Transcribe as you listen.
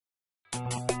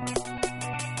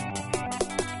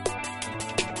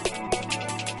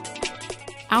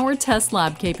Our test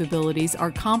lab capabilities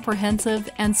are comprehensive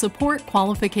and support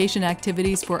qualification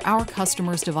activities for our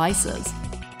customers' devices.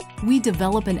 We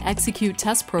develop and execute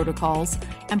test protocols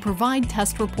and provide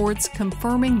test reports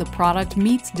confirming the product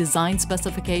meets design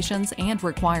specifications and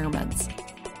requirements.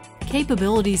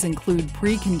 Capabilities include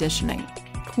preconditioning,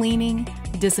 cleaning,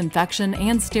 disinfection,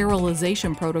 and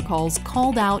sterilization protocols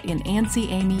called out in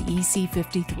ANSI AMI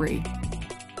EC53.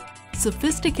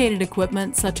 Sophisticated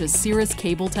equipment such as Cirrus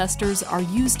cable testers are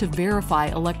used to verify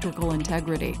electrical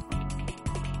integrity.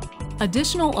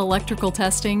 Additional electrical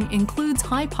testing includes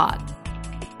HiPot,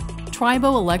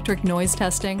 triboelectric noise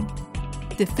testing,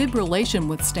 defibrillation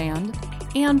withstand,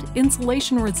 and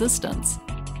insulation resistance.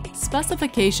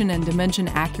 Specification and dimension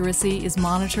accuracy is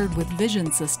monitored with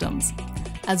vision systems,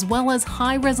 as well as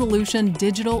high-resolution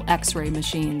digital X-ray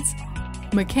machines.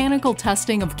 Mechanical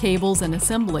testing of cables and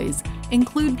assemblies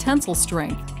include tensile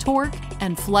strength, torque,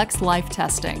 and flex life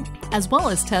testing, as well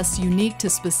as tests unique to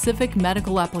specific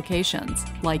medical applications,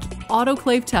 like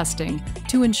autoclave testing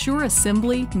to ensure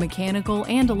assembly, mechanical,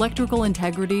 and electrical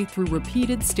integrity through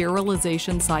repeated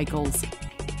sterilization cycles.